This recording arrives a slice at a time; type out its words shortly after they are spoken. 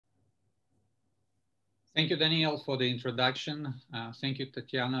Thank you, Daniel, for the introduction. Thank you,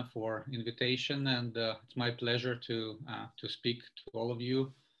 Tatiana, for invitation, and it's my pleasure to speak to all of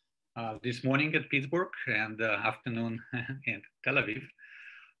you this morning at Pittsburgh and afternoon in Tel Aviv.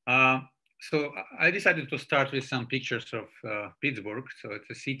 So I decided to start with some pictures of Pittsburgh. So it's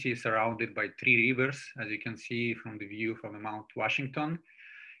a city surrounded by 3 rivers, as you can see from the view from Mount Washington.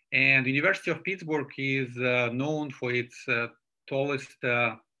 And the University of Pittsburgh is known for its tallest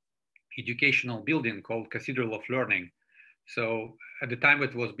educational building called Cathedral of Learning. So at the time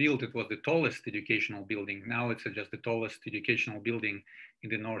it was built, it was the tallest educational building. Now it's just the tallest educational building in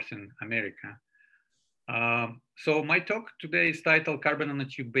the Northern America. So my talk today is titled Carbon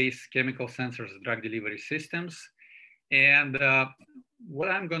Nanotube-Based Chemical Sensors Drug Delivery Systems. And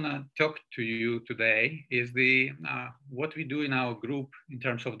what I'm gonna talk to you today is what we do in our group in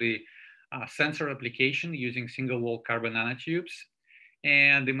terms of the sensor application using single-wall carbon nanotubes,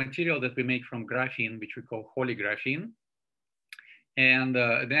 and the material that we make from graphene, which we call holy graphene. And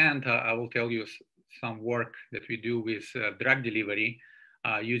then I will tell you some work that we do with drug delivery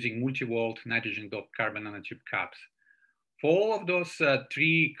using multi-volt nitrogen-doped carbon nanotube caps. For all of those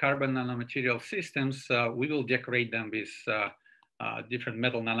 3 carbon nanomaterial systems, we will decorate them with different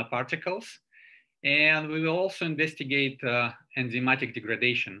metal nanoparticles. And we will also investigate enzymatic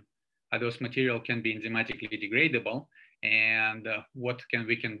degradation. Those materials can be enzymatically degradable, and what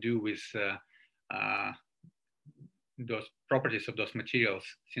we can do with those properties of those materials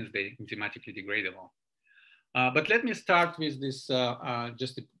since they're enzymatically degradable. But let me start with this,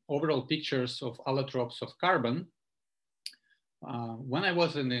 just the overall pictures of allotropes of carbon. When I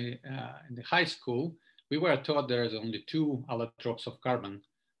was in the high school, we were taught there's only 2 allotropes of carbon,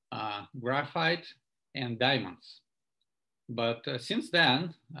 graphite and diamonds. But since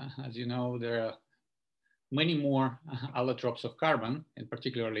then, as you know, there are many more allotropes of carbon, and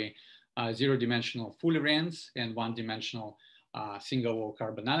particularly 0-dimensional fullerenes and 1-dimensional single-wall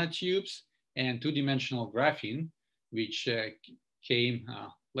carbon nanotubes and 2-dimensional graphene, which came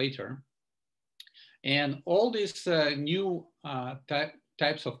later. And all these new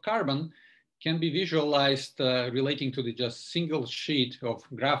types of carbon can be visualized relating to the just single sheet of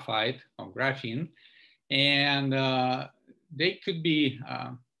graphite or graphene, and they could be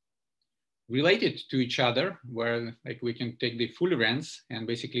related to each other, where like we can take the fullerenes and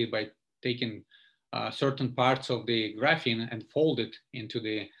basically by taking certain parts of the graphene and fold it into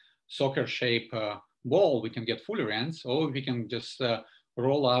the soccer shape ball, we can get fullerenes, or we can just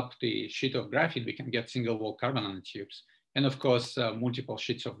roll up the sheet of graphene, we can get single-wall carbon nanotubes. And of course, multiple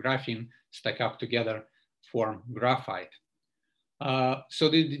sheets of graphene stack up together form graphite. So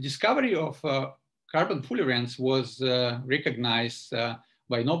the discovery of carbon fullerenes was recognized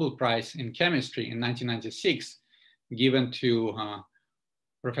by Nobel Prize in Chemistry in 1996, given to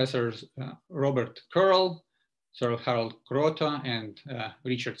Professors Robert Curl, Sir Harold Kroto, and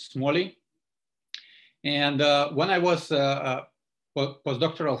Richard Smalley. And when I was a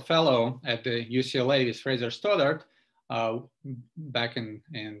postdoctoral fellow at the UCLA with Fraser Stoddart back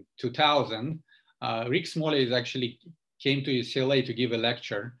in 2000, Rick Smalley actually came to UCLA to give a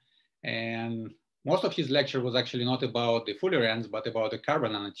lecture, and most of his lecture was actually not about the fullerenes, but about the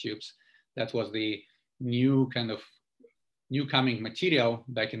carbon nanotubes. That was the new kind of newcoming material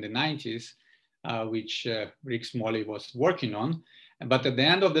back in the 90s, which Rick Smalley was working on. But at the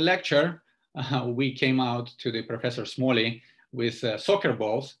end of the lecture, we came out to the Professor Smalley with soccer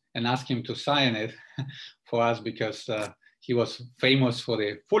balls and asked him to sign it for us because he was famous for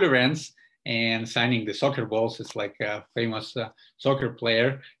the fullerenes, and signing the soccer balls is like a famous soccer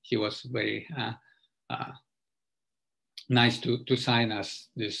player. He was very nice to sign us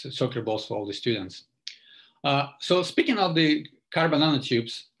these soccer balls for all the students. So speaking of the carbon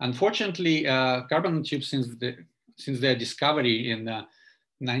nanotubes, unfortunately, carbon nanotubes since their discovery in the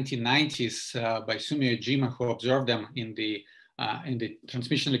 1990s by Sumio Ojima, who observed them in the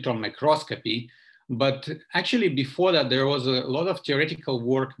transmission electron microscopy. But actually before that, there was a lot of theoretical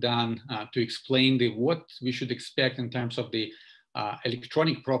work done to explain what we should expect in terms of the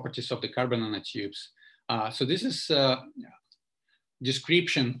electronic properties of the carbon nanotubes. So this is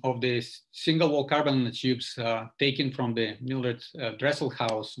description of the single-wall carbon nanotubes taken from the Mildred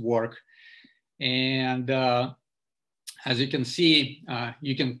Dresselhaus work. And as you can see,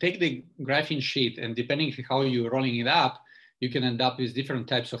 you can take the graphene sheet, and depending on how you're rolling it up, you can end up with different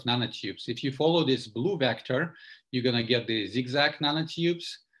types of nanotubes. If you follow this blue vector, you're gonna get the zigzag nanotubes.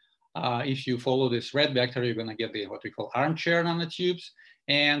 If you follow this red vector, you're gonna get what we call armchair nanotubes.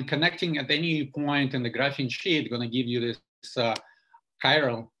 And connecting at any point in the graphene sheet gonna give you this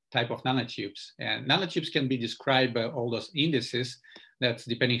chiral type of nanotubes. And nanotubes can be described by all those indices, That's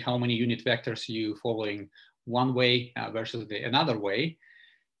depending how many unit vectors you following one way versus the another way.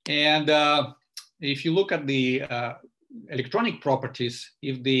 And if you look at the electronic properties,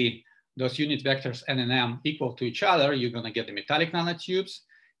 if those unit vectors n and m equal to each other, you're going to get the metallic nanotubes.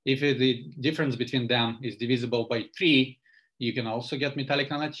 If the difference between them is divisible by 3, you can also get metallic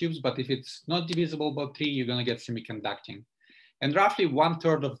nanotubes. But if it's not divisible by 3, you're going to get semiconducting. And roughly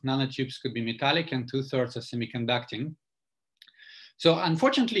 1/3 of nanotubes could be metallic and 2/3 are semiconducting. So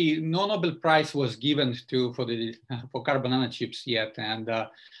unfortunately, no Nobel Prize was given for carbon nanotubes yet. And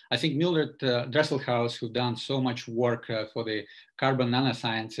I think Mildred Dresselhaus, who done so much work for the carbon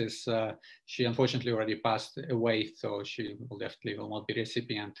nanosciences, she unfortunately already passed away. So she will definitely will not be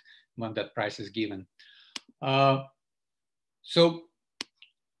recipient when that prize is given. So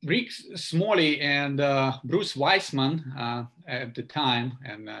Rick Smalley and Bruce Weissman at the time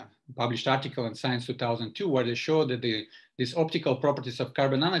and published article in Science 2002 where they showed that these optical properties of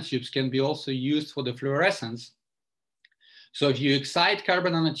carbon nanotubes can be also used for the fluorescence. So if you excite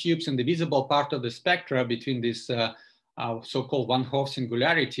carbon nanotubes in the visible part of the spectra between these so-called one-half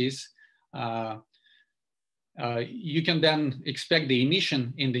singularities, you can then expect the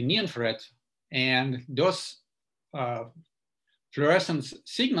emission in the near-infrared, and those fluorescence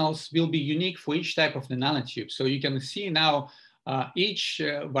signals will be unique for each type of the nanotube. So you can see now each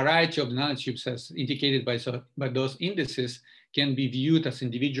variety of the nanotubes as indicated by those indices can be viewed as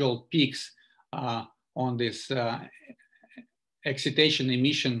individual peaks on this excitation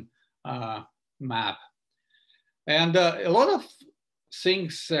emission map. And a lot of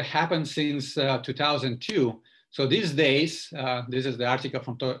things happened since 2002. So these days, this is the article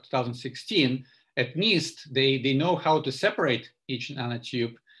from 2016, at NIST, they know how to separate each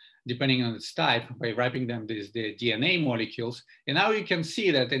nanotube depending on its type by wrapping them with the DNA molecules. And now you can see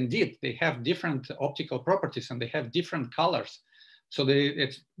that indeed they have different optical properties and they have different colors. So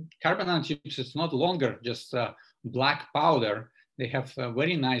carbon nanotubes is not longer just black powder. They have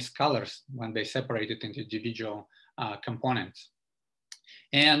very nice colors when they separate it into individual components.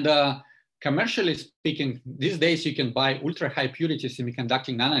 And commercially speaking, these days you can buy ultra high purity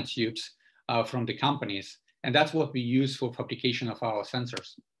semiconducting nanotubes from the companies. And that's what we use for fabrication of our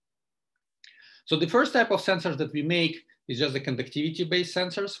sensors. So the first type of sensors that we make is just the conductivity-based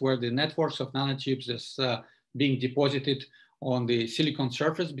sensors, where the networks of nanotubes is being deposited on the silicon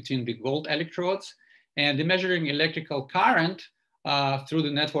surface between the gold electrodes. And the measuring electrical current through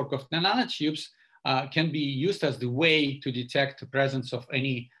the network of the nanotubes can be used as the way to detect the presence of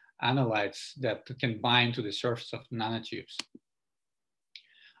any analytes that can bind to the surface of the nanotubes.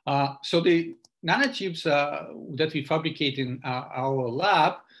 So the nanotubes that we fabricate in our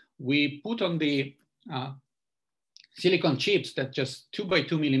lab, we put on the silicon chips that just 2 by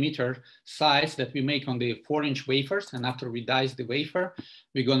 2 millimeter size that we make on the 4-inch wafers. And after we dice the wafer,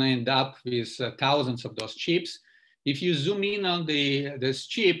 we're gonna end up with thousands of those chips. If you zoom in on this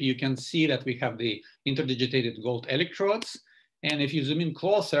chip, you can see that we have the interdigitated gold electrodes. And if you zoom in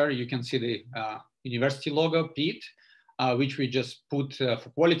closer, you can see the university logo, PET, which we just put for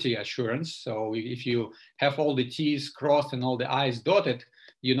quality assurance. So if you have all the T's crossed and all the I's dotted,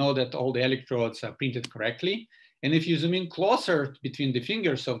 you know that all the electrodes are printed correctly. And if you zoom in closer between the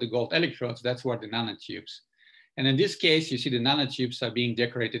fingers of the gold electrodes, that's where the nanotubes. And in this case, you see the nanotubes are being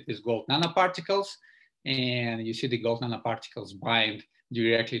decorated with gold nanoparticles, and you see the gold nanoparticles bind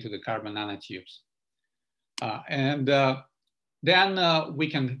directly to the carbon nanotubes. Then we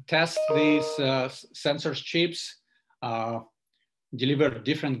can test these sensor chips, deliver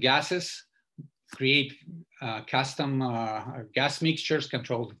different gases, create custom gas mixtures,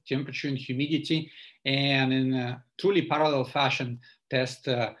 control temperature and humidity, and in a truly parallel fashion, test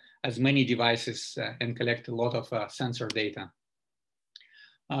as many devices and collect a lot of sensor data.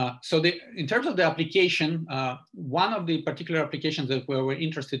 So in terms of the application, one of the particular applications that we were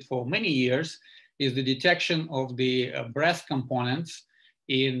interested for many years is the detection of the breath components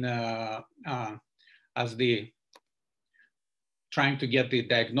in as the trying to get the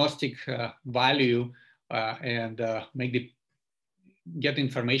diagnostic value and get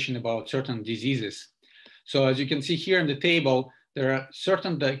information about certain diseases. So as you can see here in the table, there are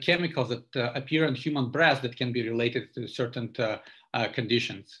certain chemicals that appear in human breath that can be related to certain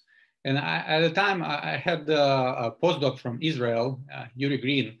conditions. And at the time, I had a postdoc from Israel, Uri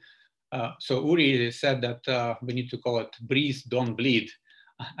Green. So Uri said that we need to call it breathe, don't bleed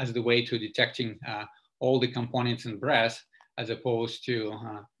as the way to detecting all the components in breath, as opposed to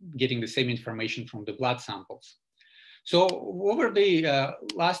getting the same information from the blood samples. So over the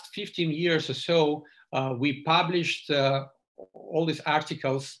last 15 years or so, we published all these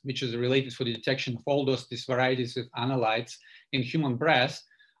articles, which is related for the detection of all these varieties of analytes in human breast.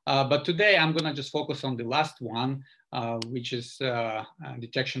 But today I'm going to just focus on the last one, which is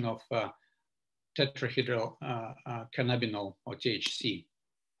detection of tetrahedral cannabinol, or THC.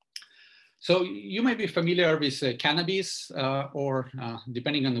 So you may be familiar with cannabis, or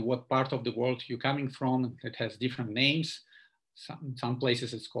depending on what part of the world you're coming from, it has different names. Some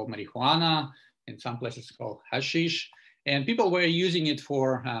places it's called marijuana, in some places it's called hashish. And people were using it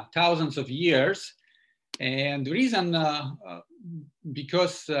for thousands of years. And the reason,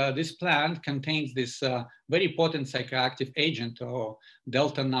 because this plant contains this very potent psychoactive agent, or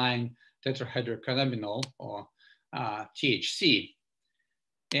delta-9 tetrahydrocannabinol, or THC.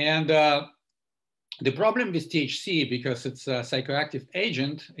 And the problem with THC, because it's a psychoactive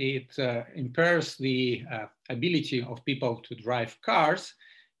agent, it impairs the ability of people to drive cars,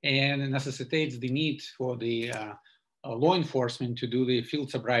 and necessitates the need for the law enforcement to do the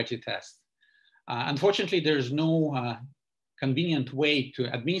field sobriety test. Unfortunately, there's no convenient way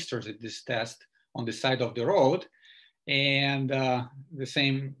to administer this test on the side of the road, and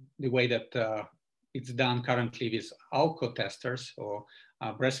the way that it's done currently with alco testers, or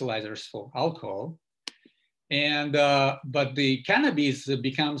breathalyzers for alcohol. And but the cannabis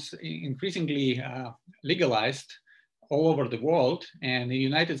becomes increasingly legalized all over the world. And in the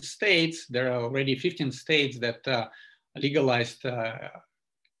United States, there are already 15 states that legalized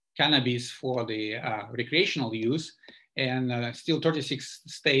cannabis for the recreational use, and still 36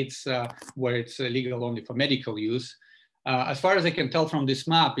 states where it's legal only for medical use. As far as I can tell from this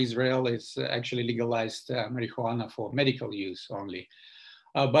map, Israel is actually legalized marijuana for medical use only.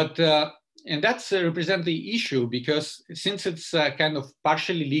 And that's represent the issue, because since it's kind of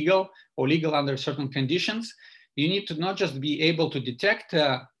partially legal or legal under certain conditions, you need to not just be able to detect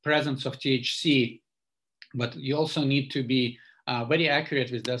presence of THC, but you also need to be very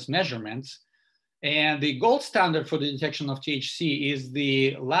accurate with those measurements. And the gold standard for the detection of THC is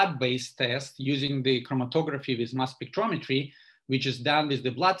the lab-based test using the chromatography with mass spectrometry, which is done with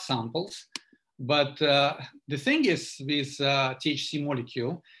the blood samples. But the thing is with THC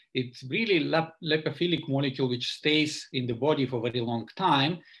molecule, it's really lipophilic molecule which stays in the body for a very long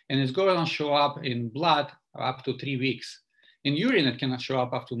time, and it's going to show up in blood up to 3 weeks. In urine, it cannot show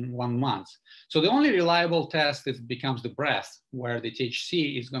up to 1 month. So the only reliable test becomes the breath, where the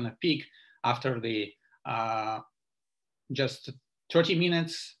THC is going to peak after the just 30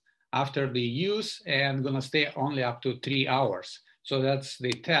 minutes after the use, and going to stay only up to 3 hours. So that's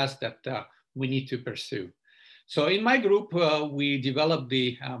the test that we need to pursue. So in my group, we developed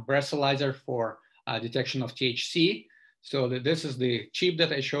the breathalyzer for detection of THC. So this is the chip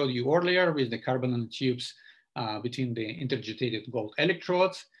that I showed you earlier with the carbon nanotubes between the interdigitated gold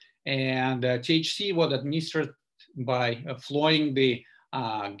electrodes. And THC was administered by flowing the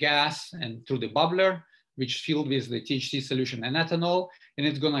gas and through the bubbler, which filled with the THC solution and ethanol, and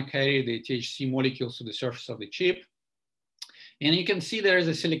it's going to carry the THC molecules to the surface of the chip. And you can see there is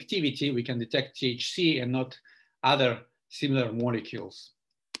a selectivity. We can detect THC and not other similar molecules.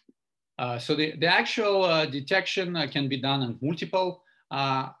 So the actual detection can be done on multiple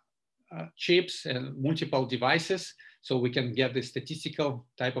chips and multiple devices. So we can get the statistical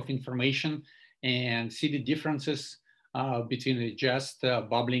type of information and see the differences between the just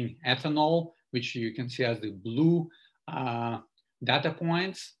bubbling ethanol, which you can see as the blue data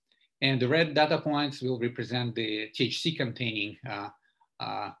points. And the red data points will represent the THC containing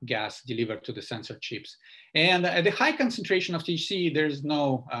gas delivered to the sensor chips. And at the high concentration of THC, there's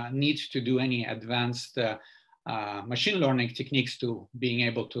no need to do any advanced machine learning techniques to being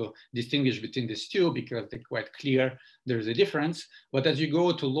able to distinguish between these two, because they're quite clear there's a difference. But as you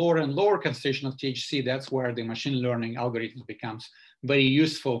go to lower and lower concentration of THC, that's where the machine learning algorithm becomes very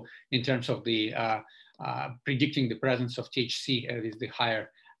useful in terms of the predicting the presence of THC with the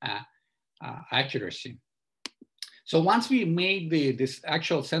higher accuracy. So once we made this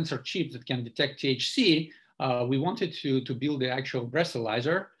actual sensor chip that can detect THC, we wanted to build the actual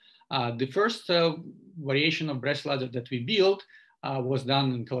breathalyzer. The first variation of breathalyzer that we built was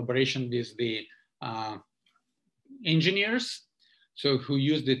done in collaboration with the engineers, so who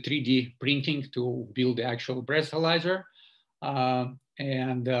used the 3D printing to build the actual breathalyzer.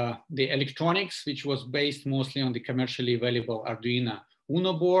 And the electronics, which was based mostly on the commercially available Arduino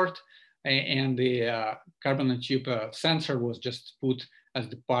Uno board, and the carbon nanotube sensor was just put as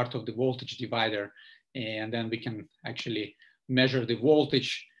the part of the voltage divider. And then we can actually measure the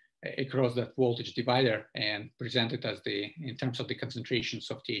voltage across that voltage divider and present it as in terms of the concentrations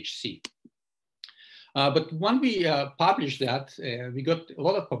of THC. But when we published that, we got a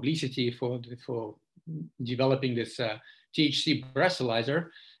lot of publicity for developing this THC breathalyzer.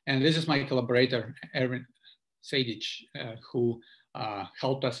 And this is my collaborator, Erwin Sadic, who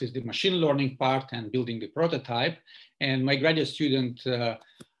helped us with the machine learning part and building the prototype. And my graduate student,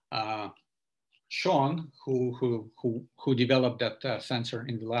 Sean, who developed that sensor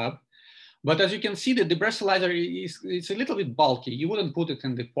in the lab. But as you can see, the breathalyzer is a little bit bulky. You wouldn't put it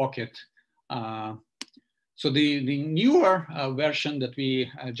in the pocket. So the newer version that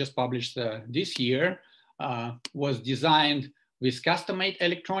we just published this year was designed with custom-made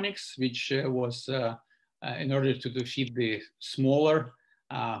electronics, which was in order to fit the smaller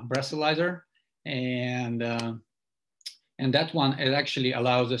breathalyzer. And that one, it actually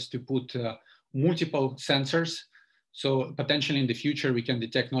allows us to put multiple sensors. So potentially in the future, we can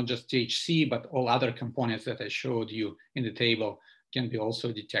detect not just THC, but all other components that I showed you in the table can be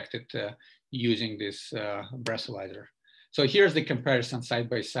also detected using this breathalyzer. So here's the comparison side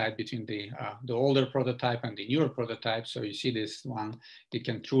by side between the older prototype and the newer prototype. So you see this one, it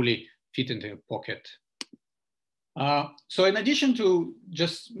can truly fit into a pocket. So in addition to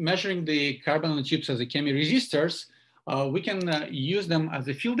just measuring the carbon nanotubes as the chemiresistors, we can use them as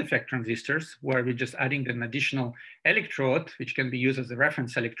the field effect transistors, where we're just adding an additional electrode, which can be used as a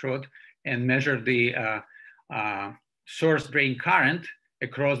reference electrode, and measure the source drain current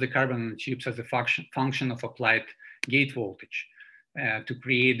across the carbon nanotubes as a function of applied gate voltage to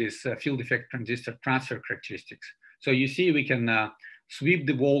create this field effect transistor transfer characteristics. So you see we can sweep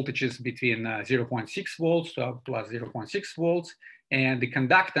the voltages between 0.6 volts to plus 0.6 volts, and the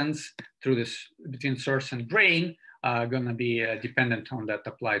conductance through this between source and drain are gonna be dependent on that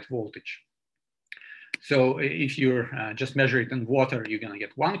applied voltage. So if you're just measuring it in water, you're gonna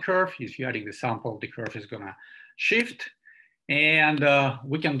get one curve. If you're adding the sample, the curve is gonna shift. And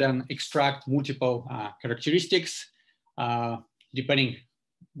we can then extract multiple characteristics depending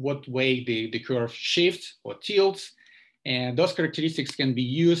what way the curve shifts or tilts. And those characteristics can be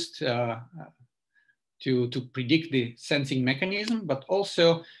used to predict the sensing mechanism, but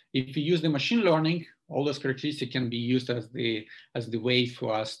also if you use the machine learning, all those characteristics can be used as the way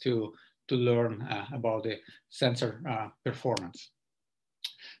for us to learn about the sensor performance.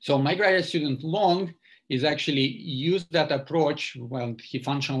 So my graduate student Long is actually used that approach when he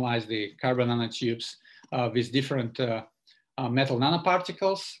functionalized the carbon nanotubes with different metal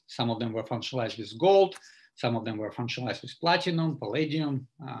nanoparticles. Some of them were functionalized with gold, some of them were functionalized with platinum, palladium,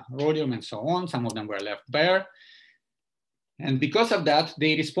 rhodium, and so on. Some of them were left bare. And because of that,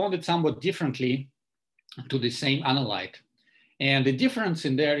 they responded somewhat differently to the same analyte. And the difference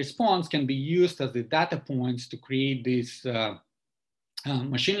in their response can be used as the data points to create these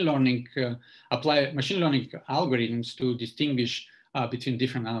machine learning algorithms to distinguish between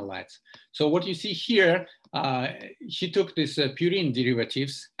different analytes. So what you see here, he took these purine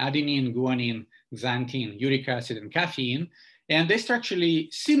derivatives, adenine, guanine, xanthine, uric acid, and caffeine, and they're structurally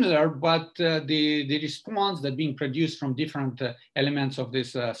similar, but the response that being produced from different elements of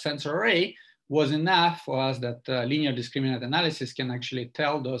this sensor array was enough for us that linear discriminant analysis can actually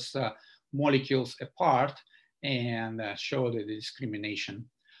tell those molecules apart and show the discrimination.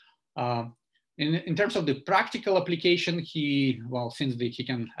 In terms of the practical application, since he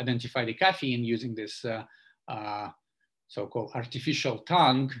can identify the caffeine using this so-called artificial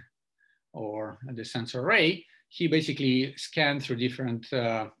tongue or the sensor array, he basically scanned through different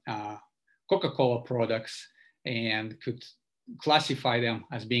Coca-Cola products and could classify them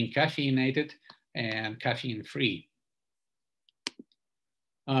as being caffeinated and caffeine-free.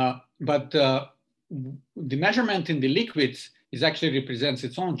 But the measurement in the liquids actually represents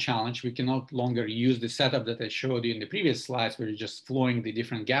its own challenge. We can no longer use the setup that I showed you in the previous slides, where you're just flowing the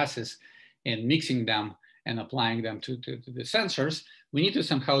different gases and mixing them and applying them to the sensors. We need to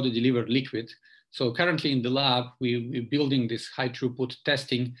somehow deliver liquid. So currently in the lab, we're building this high throughput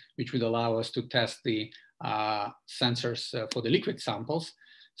testing, which would allow us to test the sensors for the liquid samples.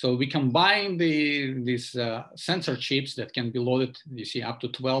 So we combine these sensor chips that can be loaded. You see up to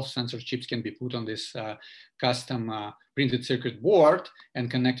 12 sensor chips can be put on this custom printed circuit board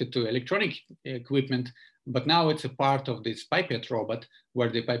and connected to electronic equipment. But now it's a part of this pipette robot, where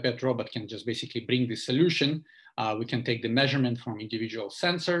the pipette robot can just basically bring the solution. We can take the measurement from individual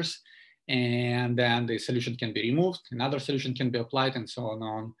sensors, and then the solution can be removed. Another solution can be applied, and so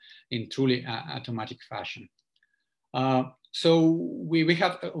on in truly automatic fashion. So we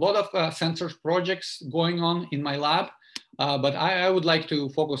have a lot of sensors projects going on in my lab, but I would like to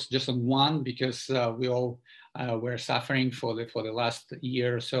focus just on one, because we all were suffering for the last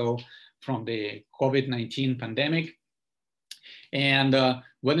year or so from the COVID-19 pandemic. And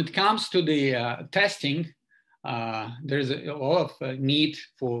when it comes to the testing, there's a lot of need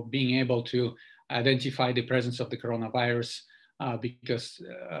for being able to identify the presence of the coronavirus because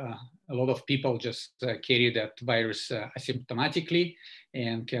a lot of people just carry that virus asymptomatically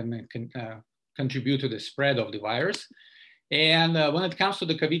and can contribute to the spread of the virus. And when it comes to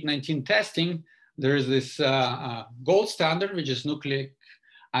the COVID-19 testing, there is this gold standard, which is nucleic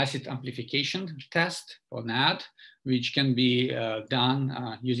acid amplification test, or NAT, which can be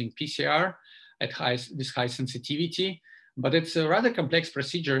done using PCR at this high sensitivity. But it's a rather complex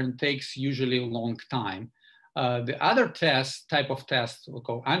procedure and takes usually a long time. The other type of test, we'll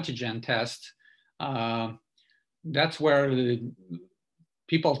call antigen test, that's where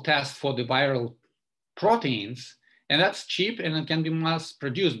people test for the viral proteins, and that's cheap and it can be mass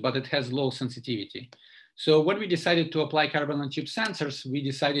produced, but it has low sensitivity. So when we decided to apply carbon nanotube sensors, we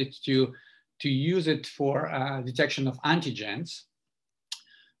decided to use it for detection of antigens.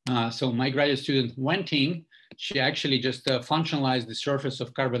 So my graduate student Wenting, she actually just functionalized the surface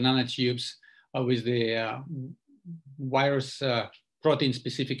of carbon nanotubes with the virus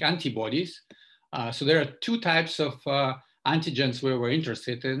protein-specific antibodies. So there are two types of antigens we were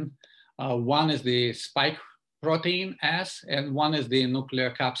interested in. One is the spike protein S, and one is the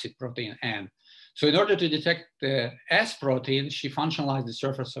nucleocapsid protein N. So in order to detect the S protein, she functionalized the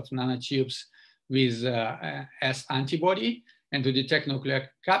surface of nanotubes with S antibody, and to detect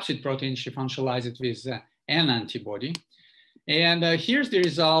nucleocapsid protein, she functionalized it with N antibody. And here's the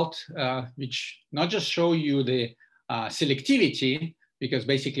result, which not just show you the selectivity, because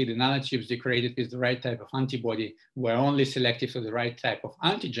basically the nanotubes decorated with the right type of antibody were only selective to the right type of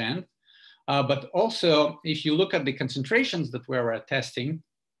antigen. But also, if you look at the concentrations that we were testing,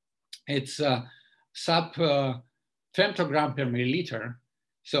 it's sub femtogram per milliliter.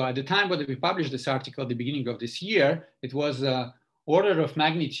 So at the time when we published this article at the beginning of this year, it was order of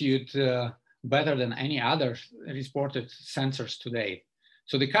magnitude better than any other reported sensors today.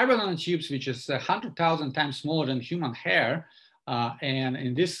 So the carbon nanotubes, which is 100,000 times smaller than human hair, and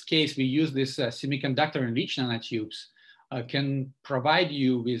in this case, we use this semiconductor enriched nanotubes, can provide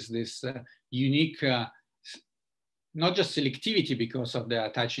you with this unique, not just selectivity because of the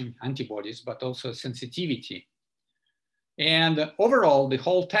attaching antibodies, but also sensitivity. And overall, the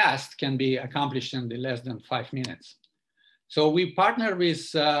whole test can be accomplished in less than 5 minutes. So we partner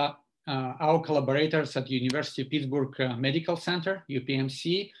with our collaborators at the University of Pittsburgh Medical Center,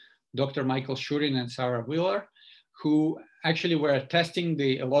 UPMC, Dr. Michael Shurin and Sarah Wheeler, who actually were testing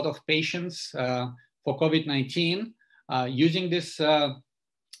a lot of patients for COVID-19 using this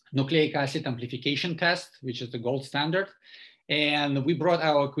nucleic acid amplification test, which is the gold standard. And we brought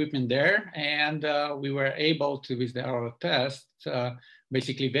our equipment there, and we were able to, with our test,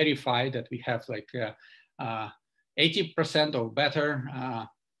 basically verify that we have like 80% or better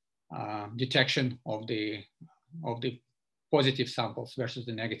detection of the positive samples versus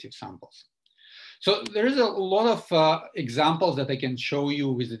the negative samples. So there is a lot of examples that I can show you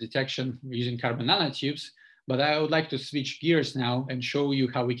with the detection using carbon nanotubes, but I would like to switch gears now and show you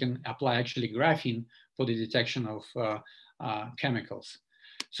how we can apply actually graphene for the detection of chemicals.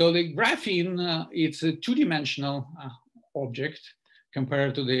 So the graphene, it's a two-dimensional object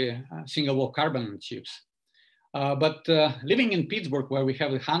compared to the single-wall carbon nanotubes. But living in Pittsburgh, where we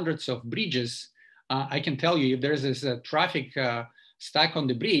have hundreds of bridges, I can tell you if there's this traffic stuck on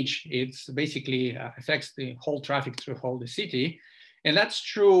the bridge, it's basically affects the whole traffic through whole the city. And that's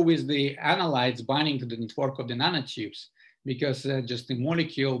true with the analytes binding to the network of the nanotubes, because just the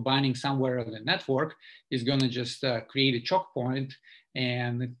molecule binding somewhere on the network is going to just create a choke point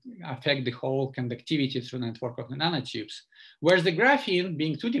and affect the whole conductivity through the network of the nanotubes. Whereas the graphene,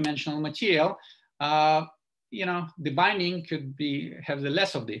 being two-dimensional material, you know, the binding could have the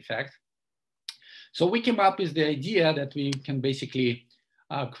less of the effect. So we came up with the idea that we can basically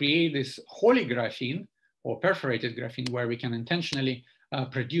create this holy graphene or perforated graphene, where we can intentionally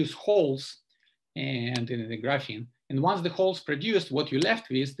produce holes and in the graphene. And once the hole's produced, what you're left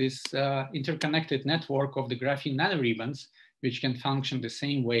with this interconnected network of the graphene nanoribbons, which can function the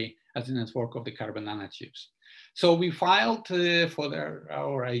same way as the network of the carbon nanotubes. So we filed for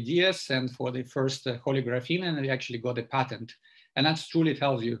our ideas and for the first holy graphene, and we actually got a patent. And that truly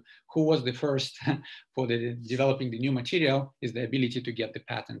tells you who was the first for developing the new material, is the ability to get the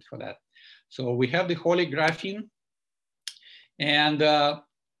patent for that. So we have the holy graphene, and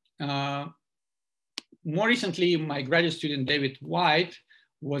more recently, my graduate student, David White,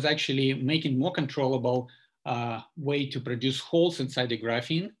 was actually making more controllable way to produce holes inside the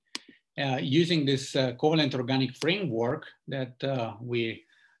graphene using this covalent organic framework that we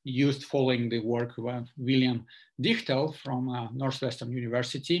used following the work of William Dichtel from Northwestern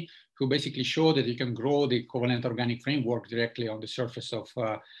University, who basically showed that you can grow the covalent organic framework directly on the surface of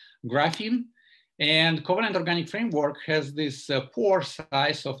graphene. And covalent organic framework has this pore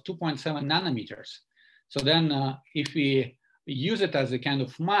size of 2.7 nanometers. So then if we use it as a kind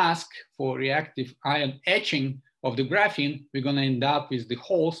of mask for reactive ion etching of the graphene, we're going to end up with the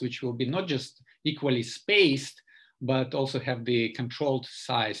holes, which will be not just equally spaced, but also have the controlled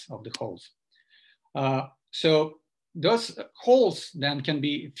size of the holes. So those holes then can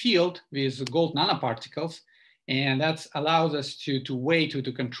be filled with gold nanoparticles, and that allows us to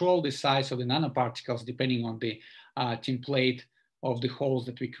control the size of the nanoparticles depending on the template of the holes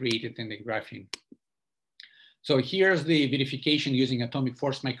that we created in the graphene. So here's the verification using atomic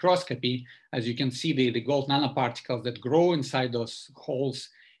force microscopy. As you can see, the gold nanoparticles that grow inside those holes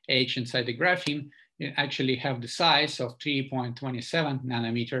etched inside the graphene actually have the size of 3.27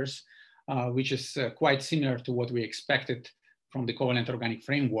 nanometers, which is quite similar to what we expected from the covalent organic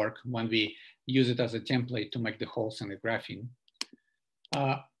framework when we use it as a template to make the holes in the graphene.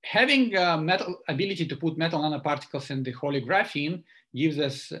 Having ability to put metal nanoparticles in the holy graphene gives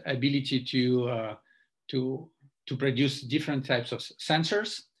us ability to produce different types of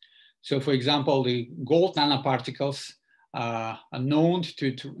sensors. So for example, the gold nanoparticles are known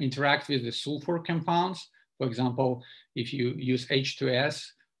to interact with the sulfur compounds. For example, if you use H2S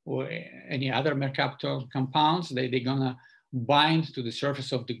or any other mercaptor compounds, they're gonna bind to the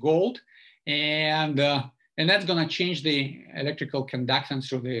surface of the gold, and that's gonna change the electrical conductance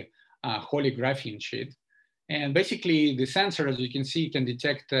through the holy graphene sheet. And basically the sensor, as you can see, can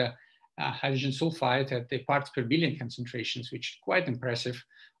detect hydrogen sulfide at the parts per billion concentrations, which is quite impressive.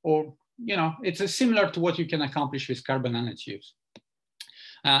 Or, you know, it's similar to what you can accomplish with carbon nanotubes.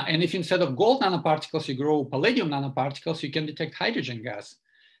 And if instead of gold nanoparticles, you grow palladium nanoparticles, you can detect hydrogen gas.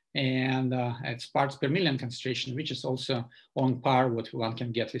 And it's parts per million concentration, which is also on par with what one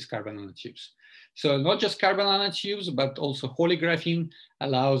can get with carbon nanotubes. So not just carbon nanotubes, but also holy graphene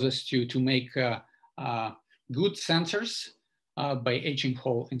allows us to make good sensors by etching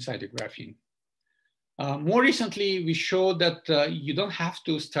hole inside the graphene. More recently, we showed that you don't have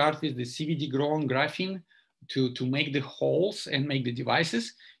to start with the CVD grown graphene to make the holes and make the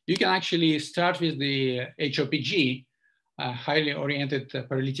devices. You can actually start with the HOPG, highly oriented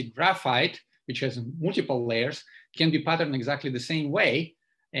pyrolytic graphite, which has multiple layers, can be patterned exactly the same way.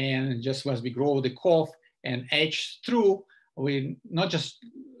 And just as we grow the cloth and etch through, we not just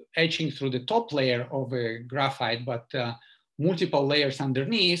etching through the top layer of a graphite, but multiple layers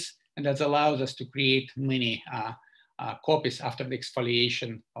underneath, and that allows us to create many copies after the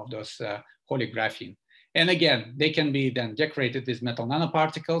exfoliation of those holy graphene. And again, they can be then decorated with metal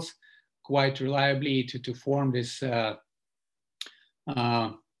nanoparticles quite reliably to form this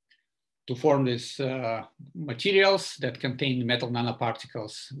materials that contain metal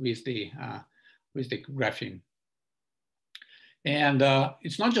nanoparticles with the graphene. And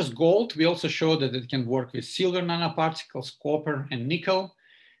it's not just gold. We also showed that it can work with silver nanoparticles, copper, and nickel.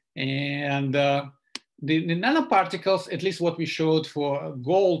 And the nanoparticles, at least what we showed for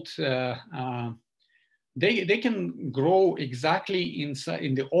gold, they can grow exactly in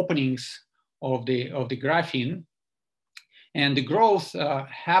the openings of the graphene. And the growth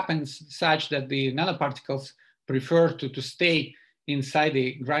happens such that the nanoparticles prefer to stay inside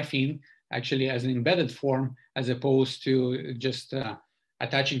the graphene, actually as an embedded form, as opposed to just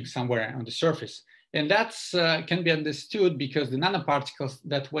attaching somewhere on the surface. And that's can be understood because the nanoparticles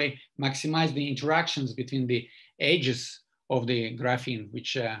that way maximize the interactions between the edges of the graphene,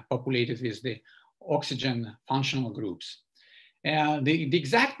 which populated with the oxygen functional groups. The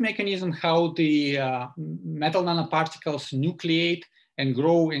exact mechanism how the metal nanoparticles nucleate and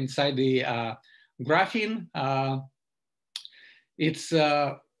grow inside the graphene,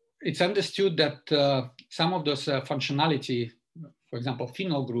 it's understood that some of those functionality, for example,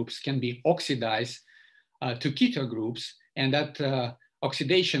 phenol groups, can be oxidized to keto groups, and that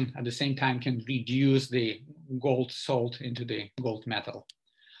oxidation at the same time can reduce the gold salt into the gold metal.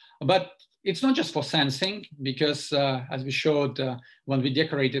 But it's not just for sensing, because as we showed when we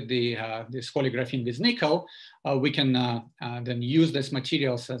decorated this polygraphene with nickel, we can then use these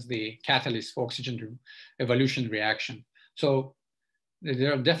materials as the catalyst for oxygen evolution reaction. So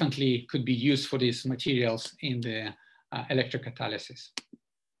there definitely could be use for these materials in the electrocatalysis.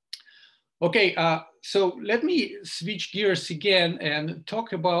 Okay, so let me switch gears again and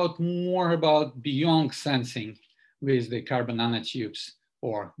talk more about beyond sensing with the carbon nanotubes,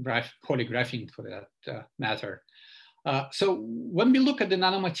 or polygraphene for that matter. So when we look at the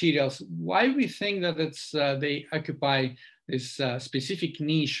nanomaterials, why we think that they occupy this specific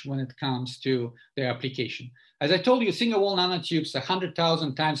niche when it comes to their application. As I told you, single wall nanotubes are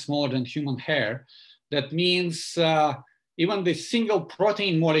 100,000 times smaller than human hair. That means Even the single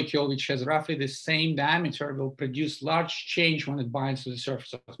protein molecule, which has roughly the same diameter, will produce large change when it binds to the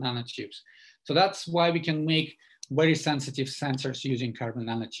surface of nanotubes. So that's why we can make very sensitive sensors using carbon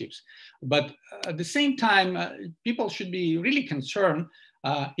nanotubes. But at the same time, people should be really concerned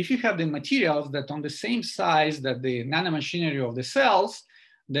if you have the materials that on the same size that the nanomachinery of the cells,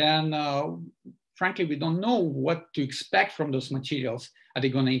 then frankly, we don't know what to expect from those materials. Are they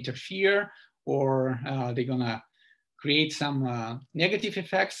going to interfere, or are they going to create some negative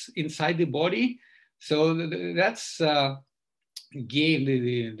effects inside the body? So that's gave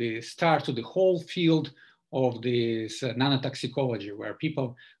the start to the whole field of this nanotoxicology, where people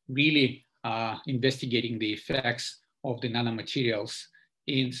really investigating the effects of the nanomaterials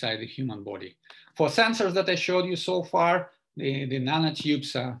inside the human body. For sensors that I showed you so far, the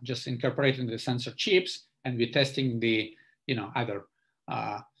nanotubes are just incorporated in the sensor chips, and we're testing the, either,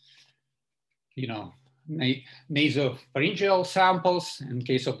 nasopharyngeal samples in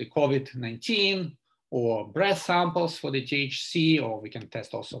case of the COVID-19, or breath samples for the THC, or we can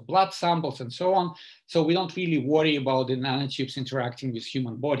test also blood samples and so on. So we don't really worry about the nanotubes interacting with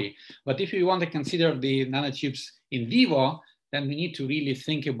human body. But if we want to consider the nanotubes in vivo, then we need to really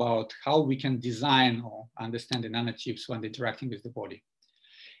think about how we can design or understand the nanotubes when they're interacting with the body.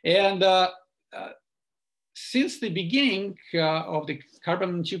 And since the beginning of the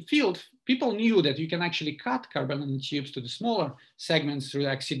carbon nanotube field, people knew that you can actually cut carbon nanotubes to the smaller segments through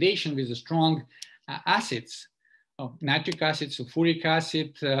oxidation with the strong acids, nitric acid, sulfuric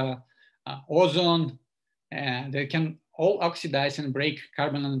acid, ozone, and they can all oxidize and break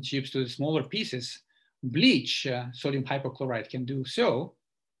carbon nanotubes to the smaller pieces. Bleach, sodium hypochlorite, can do so.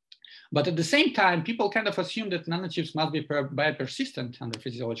 But at the same time, people kind of assume that nanotubes must be biopersistent under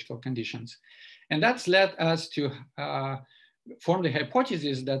physiological conditions. And that's led us to form the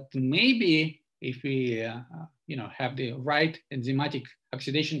hypothesis that maybe if we have the right enzymatic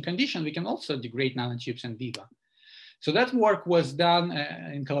oxidation condition, we can also degrade nanotubes in vivo. So that work was done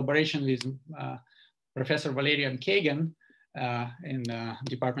in collaboration with Professor Valerian Kagan in the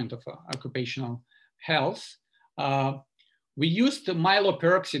Department of Occupational Health. We used the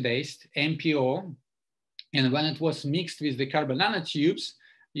myeloperoxidase, MPO, and when it was mixed with the carbon nanotubes,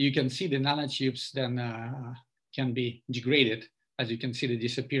 you can see the nanotubes then can be degraded, as you can see the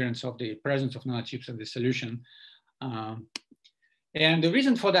disappearance of the presence of nanotubes in the solution. And the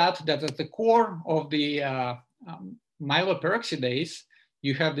reason for that at the core of the myeloperoxidase,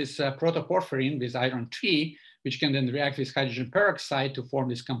 you have this protoporphyrin, this iron 3, which can then react with hydrogen peroxide to form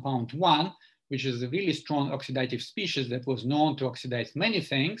this compound 1, which is a really strong oxidative species that was known to oxidize many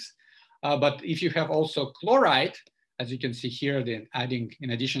things. But if you have also chloride, as you can see here, then adding,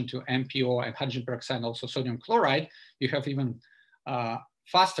 in addition to MPO and hydrogen peroxide, also sodium chloride, you have even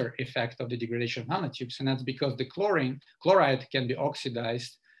faster effect of the degradation of nanotubes. And that's because the chloride can be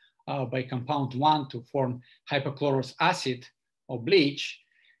oxidized by compound 1 to form hypochlorous acid or bleach.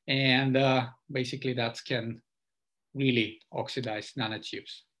 And basically that can really oxidize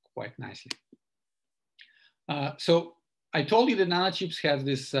nanotubes quite nicely. So I told you the nanotubes have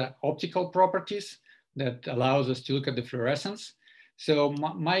this optical properties that allows us to look at the fluorescence. So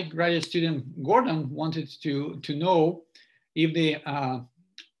my graduate student, Gordon, wanted to know if the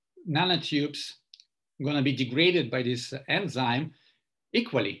nanotubes are going to be degraded by this enzyme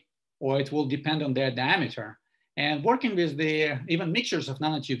equally, or it will depend on their diameter. And working with the even mixtures of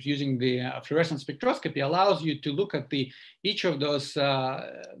nanotubes using the fluorescence spectroscopy allows you to look at each of those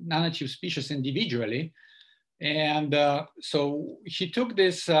nanotube species individually. And so he took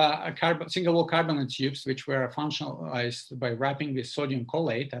this single wall carbon nanotubes, which were functionalized by wrapping with sodium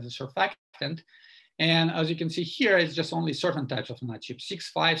cholate as a surfactant. And as you can see here, it's just only certain types of nanotubes,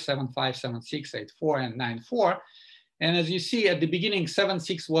 6,5, 7,5, 7,6, 8,4, and 9,4. And as you see at the beginning,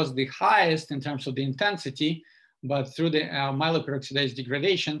 7,6 was the highest in terms of the intensity, but through the myeloperoxidase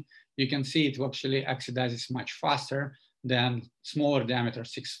degradation, you can see it actually oxidizes much faster than smaller diameter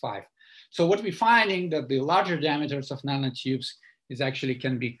 6,5. So what we're finding that the larger diameters of nanotubes is actually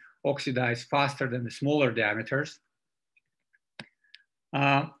can be oxidized faster than the smaller diameters.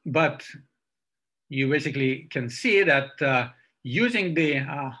 But you basically can see that using the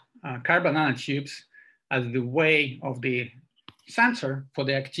carbon nanotubes as the way of the sensor for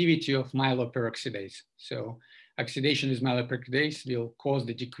the activity of myeloperoxidase. So oxidation with myeloperoxidase will cause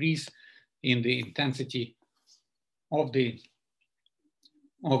the decrease in the intensity of the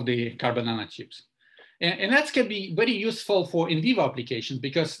carbon nanotubes. And that can be very useful for in vivo applications,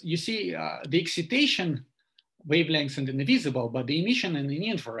 because you see the excitation wavelengths in the visible, but the emission in the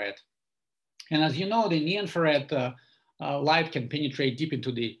near infrared. And as you know, the near infrared light can penetrate deep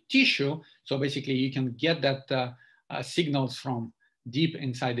into the tissue. So basically you can get that signals from deep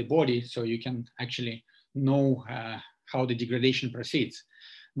inside the body, so you can actually know how the degradation proceeds.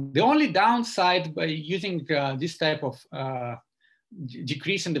 The only downside by using this type of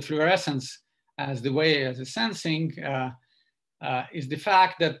decrease in the fluorescence as the way as a sensing is the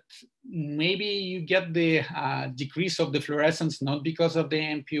fact that maybe you get the decrease of the fluorescence not because of the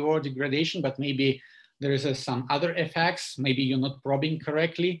NPO degradation, but maybe there is some other effects. Maybe you're not probing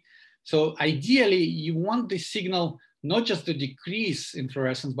correctly. So ideally, you want the signal not just to decrease in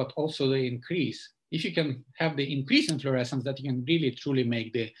fluorescence, but also the increase. If you can have the increase in fluorescence, that you can really truly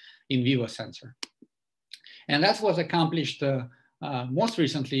make the in vivo sensor. And that was accomplished most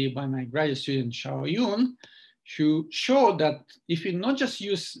recently by my graduate student, Xiaoyun, who showed that if you not just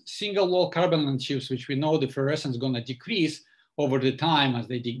use single wall carbon nanotubes, which we know the fluorescence is going to decrease over the time as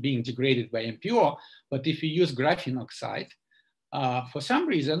they being degraded by NPO, but if you use graphene oxide, for some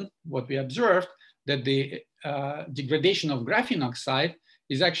reason, what we observed that the degradation of graphene oxide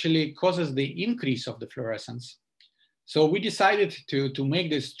is actually causes the increase of the fluorescence. So we decided to make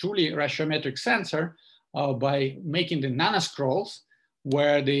this truly ratiometric sensor by making the nanoscrolls,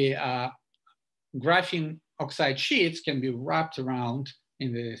 where the graphene oxide sheets can be wrapped around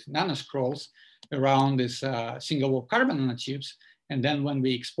in the nanoscrolls around this single wall carbon nanotubes. And then when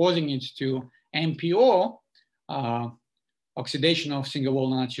we're exposing it to NPO, oxidation of single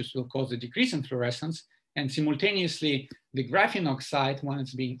wall nanotubes will cause a decrease in fluorescence. And simultaneously, the graphene oxide, when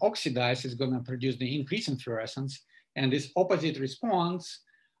it's being oxidized, is going to produce the increase in fluorescence. And this opposite response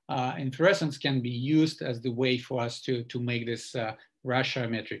in fluorescence can be used as the way for us to make this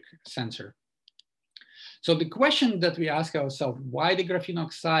ratiometric sensor. So the question that we ask ourselves, why the graphene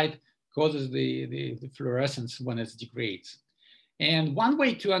oxide causes the fluorescence when it degrades? And one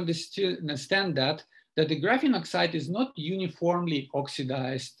way to understand that the graphene oxide is not uniformly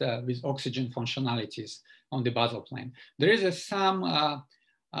oxidized with oxygen functionalities on the basal plane. There is some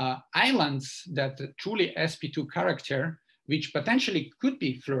islands that truly sp2 character, which potentially could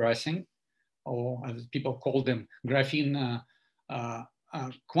be fluorescing, or as people call them, graphene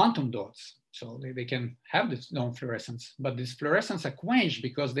quantum dots. So they can have this non-fluorescence, but this fluorescence are quenched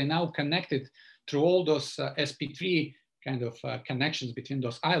because they're now connected through all those sp3 kind of connections between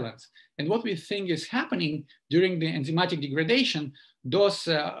those islands. And what we think is happening during the enzymatic degradation, those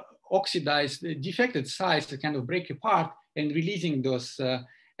oxidized defected sites kind of break apart and releasing those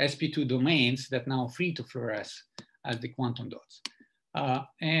sp2 domains that now free to fluoresce as the quantum dots.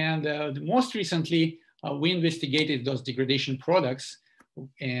 Most recently, we investigated those degradation products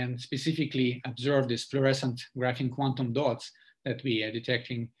and specifically observed these fluorescent graphene quantum dots that we are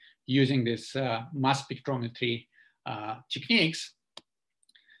detecting using this mass spectrometry techniques.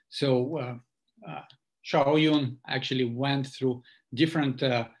 So Xiaoyun actually went through different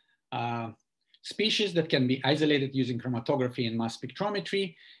species that can be isolated using chromatography and mass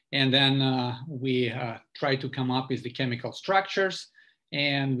spectrometry. And then we tried to come up with the chemical structures.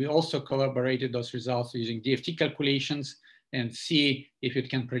 And we also collaborated those results using DFT calculations and see if it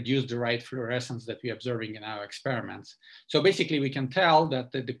can produce the right fluorescence that we're observing in our experiments. So basically we can tell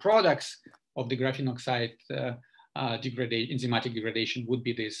that the products of the graphene oxide enzymatic degradation would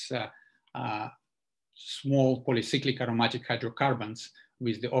be this small polycyclic aromatic hydrocarbons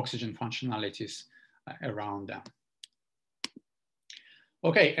with the oxygen functionalities around them.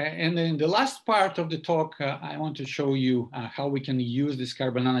 Okay, and in the last part of the talk, I want to show you how we can use these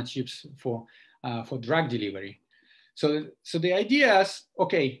carbon nanotubes for drug delivery. So the idea is,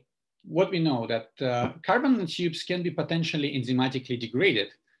 okay, what we know that carbon nanotubes can be potentially enzymatically degraded.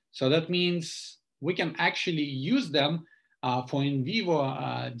 So that means we can actually use them for in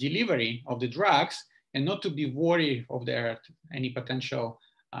vivo delivery of the drugs and not to be worried of their any potential,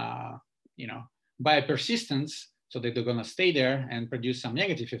 biopersistence, so that they're going to stay there and produce some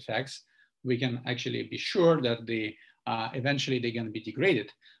negative effects. We can actually be sure that eventually they're going to be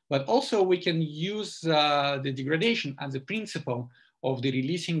degraded. But also we can use the degradation as a principle of the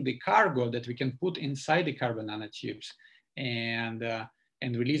releasing the cargo that we can put inside the carbon nanotubes and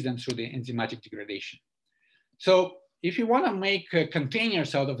release them through the enzymatic degradation. So if you want to make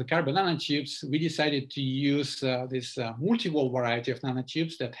containers out of the carbon nanotubes, we decided to use this multi-wall variety of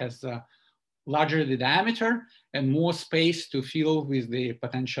nanotubes that has larger the diameter and more space to fill with the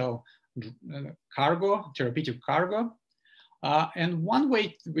potential cargo, therapeutic cargo. And one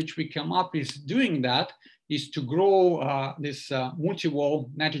way which we come up with doing that is to grow this multi-wall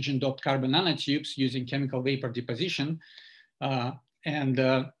nitrogen doped carbon nanotubes using chemical vapor deposition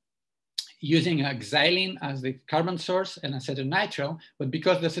and using xylene as the carbon source and acetylnitrile. But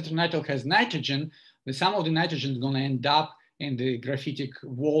because the acetylnitrile has nitrogen, some of the nitrogen is going to end up in the graphitic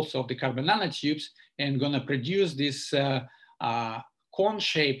walls of the carbon nanotubes and gonna produce these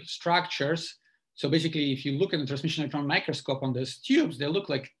cone-shaped structures. So basically, if you look at the transmission electron microscope on those tubes, they look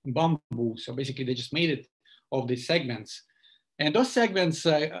like bamboo. So basically, they just made it of these segments. And those segments,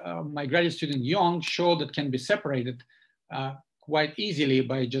 my graduate student Young showed that can be separated quite easily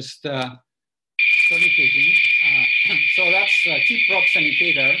by just sonicating. So that's a T-prop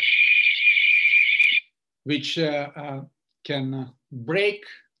sonicator, which can break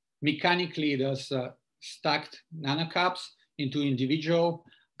mechanically those stacked nanocaps into individual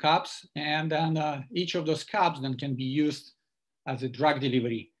cups, and then each of those cups then can be used as a drug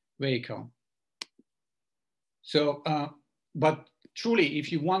delivery vehicle. So, but truly,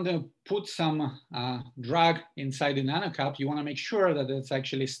 if you want to put some drug inside the nanocup, you want to make sure that it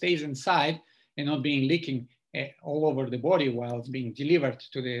actually stays inside and not being leaking all over the body while it's being delivered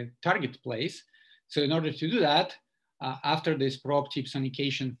to the target place. So in order to do that, after this probe tip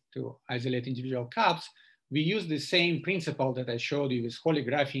sonication to isolate individual cups, we use the same principle that I showed you with holy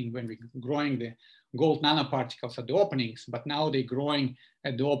graphene when we're growing the gold nanoparticles at the openings, but now they're growing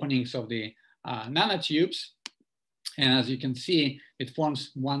at the openings of the nanotubes. And as you can see, it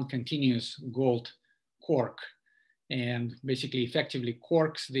forms one continuous gold cork and basically effectively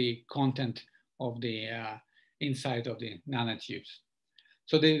corks the content of the inside of the nanotubes.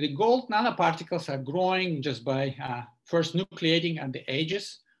 So the gold nanoparticles are growing just by first nucleating at the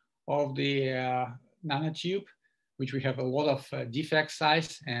edges of the nanotube, which we have a lot of defect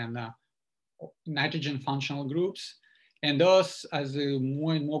size and nitrogen functional groups. And those, as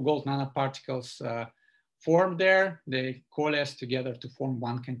more and more gold nanoparticles form there, they coalesce together to form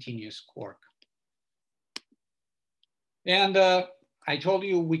one continuous cork. And I told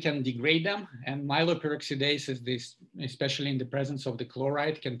you we can degrade them, and myeloperoxidase is this, especially in the presence of the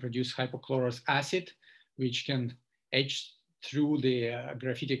chloride, can produce hypochlorous acid, which can etch through the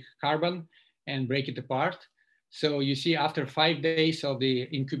graphitic carbon and break it apart. So you see, after 5 days of the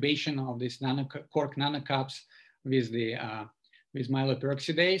incubation of these cork nanocups with the with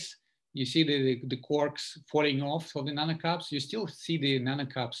myeloperoxidase, you see the corks falling off of the nanocups. You still see the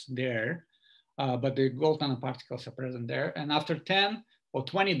nanocups there, but the gold nanoparticles are present there. And after 10 or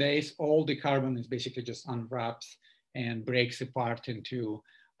 20 days, all the carbon is basically just unwrapped and breaks apart into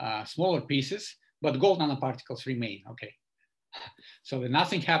smaller pieces, but gold nanoparticles remain, okay. So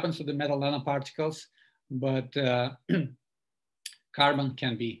nothing happens to the metal nanoparticles, but carbon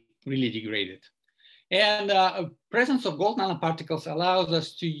can be really degraded. And presence of gold nanoparticles allows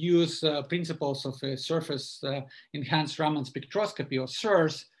us to use principles of surface enhanced Raman spectroscopy, or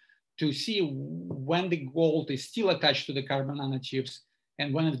SERS, to see when the gold is still attached to the carbon nanotubes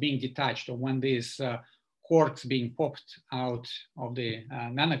and when it's being detached, or when these corks being popped out of the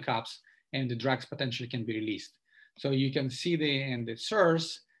nanocups and the drugs potentially can be released. So you can see in the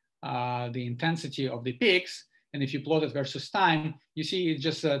SERS, the intensity of the peaks, and if you plot it versus time, you see it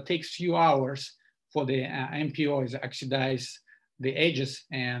just takes few hours for the MPOs oxidize the edges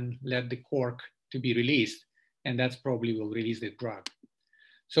and let the cork to be released, and that's probably will release the drug.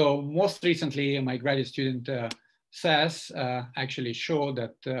 So most recently, my graduate student Sas actually showed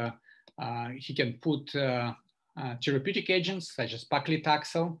that he can put therapeutic agents such as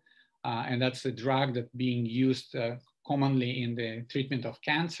paclitaxel, and that's a drug that's being used commonly in the treatment of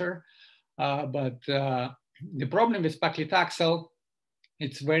cancer. But the problem with paclitaxel,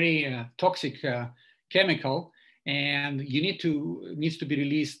 it's very toxic chemical, and you needs to be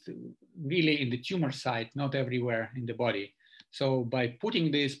released really in the tumor site, not everywhere in the body. So by putting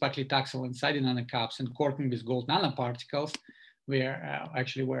this paclitaxel inside the nanocups and corking with gold nanoparticles,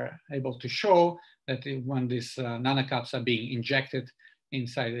 we're able to show that when these nanocups are being injected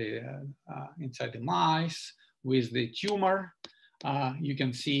inside the mice with the tumor, you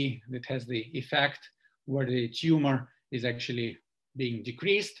can see that has the effect where the tumor is actually being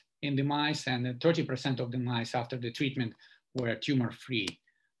decreased in the mice, and 30% of the mice after the treatment were tumor-free.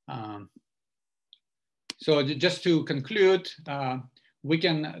 So just to conclude, we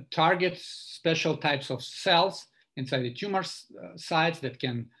can target special types of cells inside the tumor sites that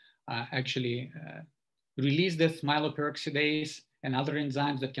can actually release this myeloperoxidase and other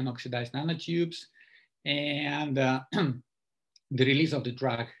enzymes that can oxidize nanotubes. And the release of the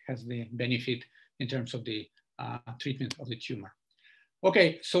drug has the benefit in terms of the treatment of the tumor.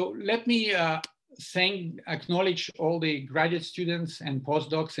 Okay, so let me acknowledge all the graduate students and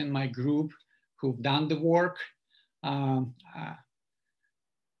postdocs in my group who've done the work, and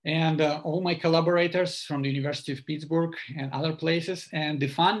all my collaborators from the University of Pittsburgh and other places. And the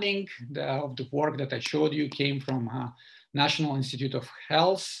funding of the work that I showed you came from National Institute of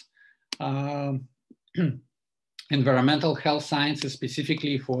Health, environmental health sciences,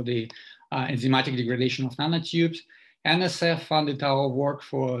 specifically for the enzymatic degradation of nanotubes. NSF funded our work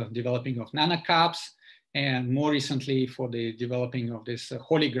for developing of nanocaps, and more recently for the developing of this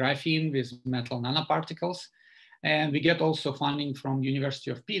holy graphene with metal nanoparticles. And we get also funding from University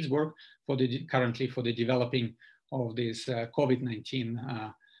of Pittsburgh for currently for the developing of this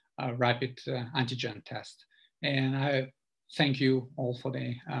COVID-19 rapid antigen test. And I thank you all for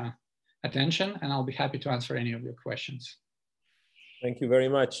the attention, and I'll be happy to answer any of your questions. Thank you very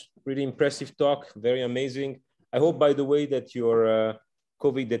much. Really impressive talk, very amazing. I hope, by the way, that your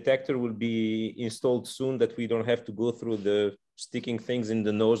COVID detector will be installed soon, that we don't have to go through the sticking things in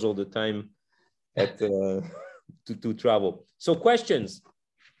the nose all the time at, to travel. So questions?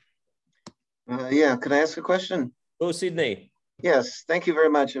 Yeah, could I ask a question? Oh, Sydney. Yes, thank you very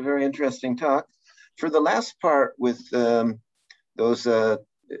much. A very interesting talk. For the last part with those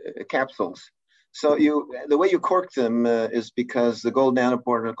capsules, so the way you cork them is because the gold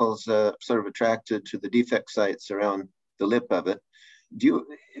nanoparticles sort of attracted to the defect sites around the lip of it.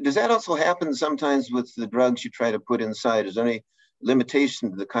 Does that also happen sometimes with the drugs you try to put inside? Is there any limitation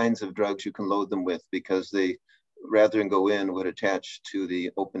to the kinds of drugs you can load them with because they, rather than go in, would attach to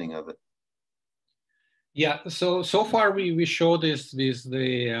the opening of it? Yeah, so far we show this with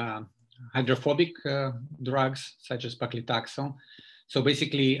the hydrophobic drugs such as paclitaxel. So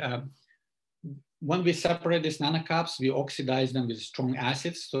basically, when we separate these nanocaps, we oxidize them with strong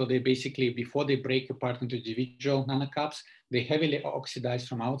acids. So they basically, before they break apart into individual nanocaps, they heavily oxidize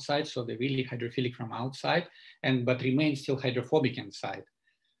from outside. So they're really hydrophilic from outside, but remain still hydrophobic inside.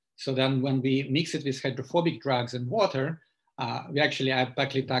 So then when we mix it with hydrophobic drugs and water, we actually add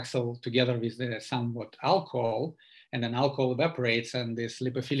paclitaxel together with the somewhat alcohol, and then alcohol evaporates, and these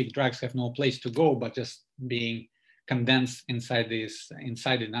lipophilic drugs have no place to go but just being condensed inside the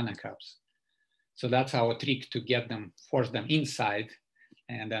nanocaps. So that's our trick to get them, force them inside,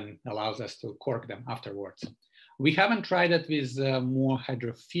 and then allows us to cork them afterwards. We haven't tried it with more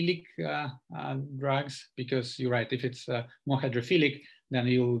hydrophilic drugs, because you're right, if it's more hydrophilic, then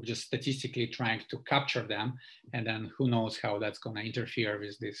you'll just statistically trying to capture them, and then who knows how that's going to interfere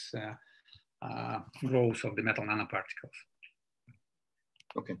with this growth of the metal nanoparticles.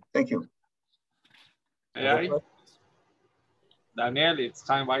 Okay, thank you. Hi, Daniel, it's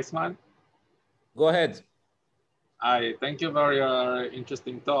Chaim Weissman. Go ahead. Hi, thank you for your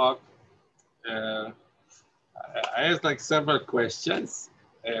interesting talk. I have like several questions.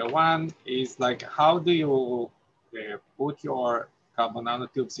 One is like, how do you put your carbon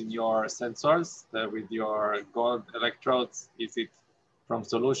nanotubes in your sensors with your gold electrodes? Is it from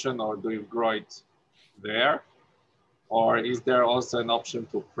solution, or do you grow it there? Or is there also an option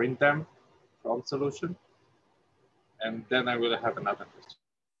to print them from solution? And then I will have another question.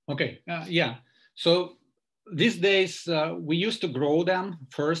 Okay, yeah. So these days, we used to grow them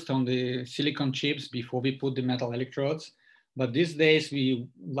first on the silicon chips before we put the metal electrodes. But these days, we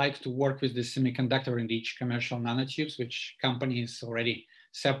like to work with the semiconductor-enriched commercial nanotubes, which companies already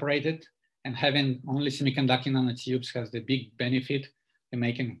separated. And having only semiconductor nanotubes has the big benefit in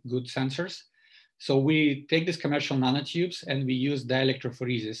making good sensors. So we take these commercial nanotubes and we use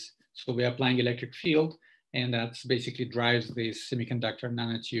dielectrophoresis. So we're applying electric field, and that basically drives these semiconductor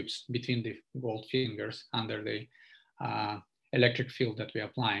nanotubes between the gold fingers under the electric field that we're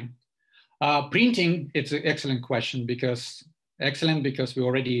applying. Printing, it's an excellent question, because we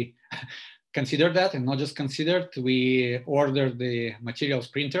already considered that, and not just considered, we ordered the materials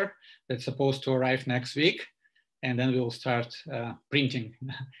printer that's supposed to arrive next week, and then we will start printing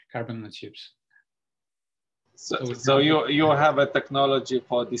carbon nanotubes. So you have a technology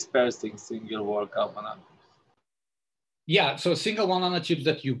for dispersing single wall carbon nanotubes? Yeah, so single wall nanotubes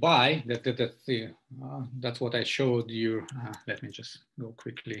that you buy, that's what I showed you. Let me just go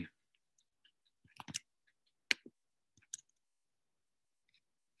quickly.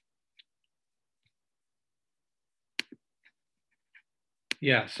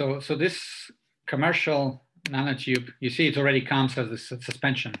 Yeah, so this commercial nanotube, you see it already comes as a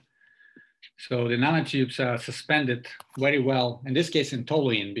suspension. So the nanotubes are suspended very well, in this case in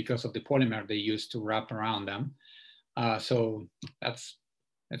toluene, because of the polymer they use to wrap around them. So that's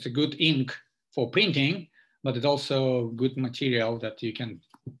a good ink for printing, but it's also good material that you can,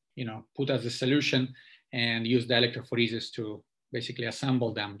 put as a solution and use the electrophoresis to basically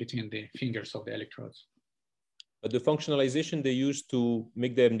assemble them between the fingers of the electrodes. But the functionalization they use to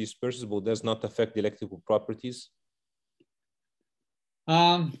make them dispersible does not affect the electrical properties?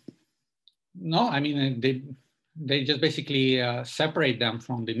 No, I mean, they just basically separate them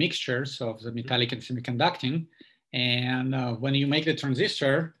from the mixtures of the metallic and semiconducting. And when you make the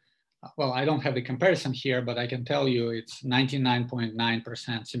transistor, well, I don't have the comparison here, but I can tell you it's 99.9%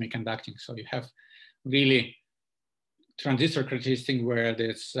 semiconducting. So you have really transistor characteristic where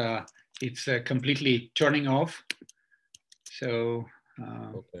it's completely turning off. So,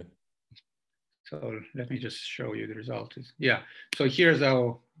 okay. So let me just show you the result. Yeah, so here's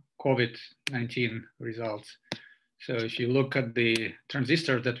our COVID-19 results. So if you look at the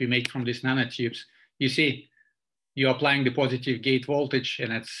transistors that we make from these nanotubes, you see you're applying the positive gate voltage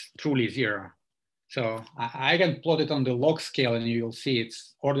and it's truly zero. So I can plot it on the log scale and you'll see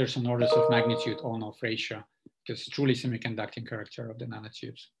it's orders and orders of magnitude on-off ratio, because it's truly semiconducting character of the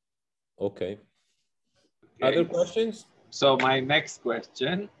nanotubes. Okay. Other questions? So my next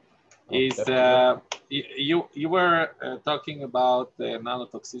question is, you were talking about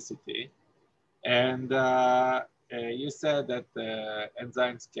nanotoxicity, and you said that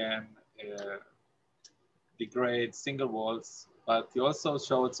enzymes can degrade single walls, but you also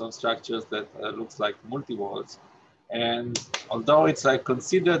showed some structures that looks like multi-walls. And although it's like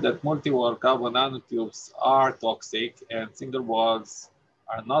considered that multi-wall carbon nanotubes are toxic and single walls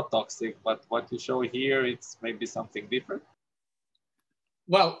are not toxic, but what you show here, it's maybe something different.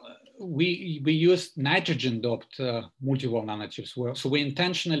 Well, we used nitrogen-doped multi-wall nanotubes. So we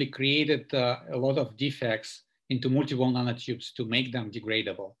intentionally created a lot of defects into multi-wall nanotubes to make them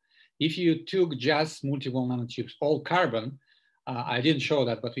degradable. If you took just multi-wall nanotubes, all carbon, I didn't show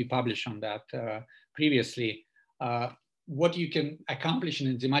that, but we published on that previously. What you can accomplish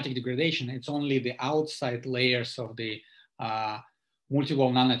in enzymatic degradation, it's only the outside layers of the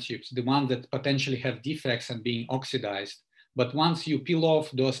multi-wall nanotubes, the ones that potentially have defects and being oxidized. But once you peel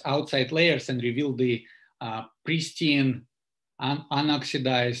off those outside layers and reveal the pristine,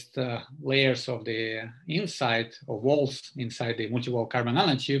 unoxidized layers of the inside or walls inside the multi-wall carbon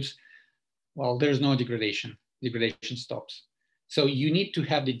nanotubes, well, there's no degradation. Degradation stops. So you need to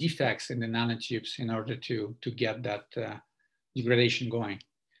have the defects in the nanotubes in order to get that degradation going.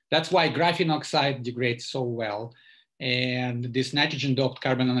 That's why graphene oxide degrades so well. And these nitrogen-doped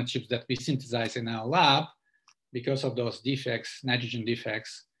carbon nanotubes that we synthesize in our lab, because of those defects, nitrogen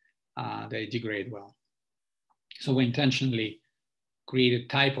defects, they degrade well. So we intentionally created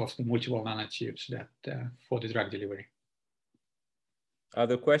type of the multi-wall nanotubes that for the drug delivery.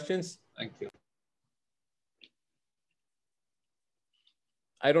 Other questions? Thank you.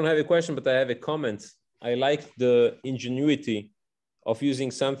 I don't have a question, but I have a comment. I like the ingenuity of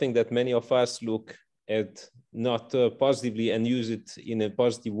using something that many of us look at not positively and use it in a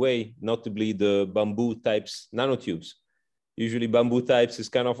positive way, notably the bamboo types nanotubes. Usually bamboo types is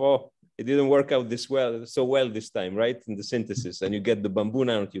kind of, oh, it didn't work out so well this time, right? In the synthesis, and you get the bamboo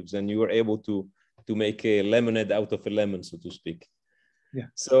nanotubes and you are able to make a lemonade out of a lemon, so to speak. Yeah.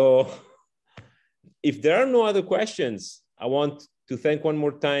 So if there are no other questions, I want to thank one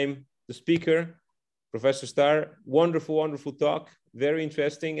more time the speaker, Professor Star. Wonderful, wonderful talk. Very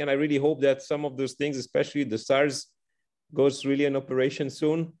interesting. And I really hope that some of those things, especially the SARS, goes really in operation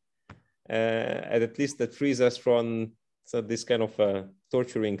soon. And at least that frees us from this kind of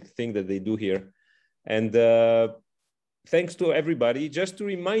torturing thing that they do here. And thanks to everybody. Just to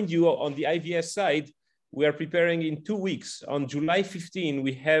remind you, on the IVS side, we are preparing in 2 weeks. On July 15,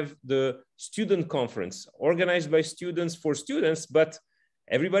 we have the student conference organized by students for students, but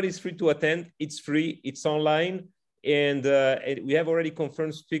everybody is free to attend. It's free, it's online. And we have already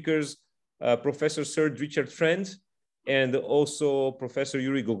confirmed speakers, Professor Sir Richard Friend, and also Professor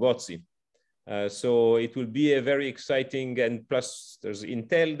Yuri Gogotsi. So it will be a very exciting, and plus there's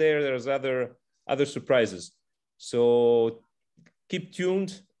Intel there, there's other surprises. So keep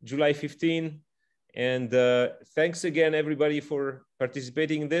tuned, July 15. And thanks again, everybody, for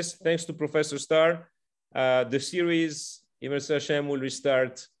participating in this. Thanks to Professor Star. The series, Imer Hashem, will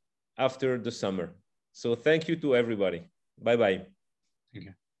restart after the summer. So thank you to everybody. Bye-bye. Thank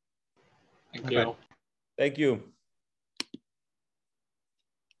you. Thank you. Thank you.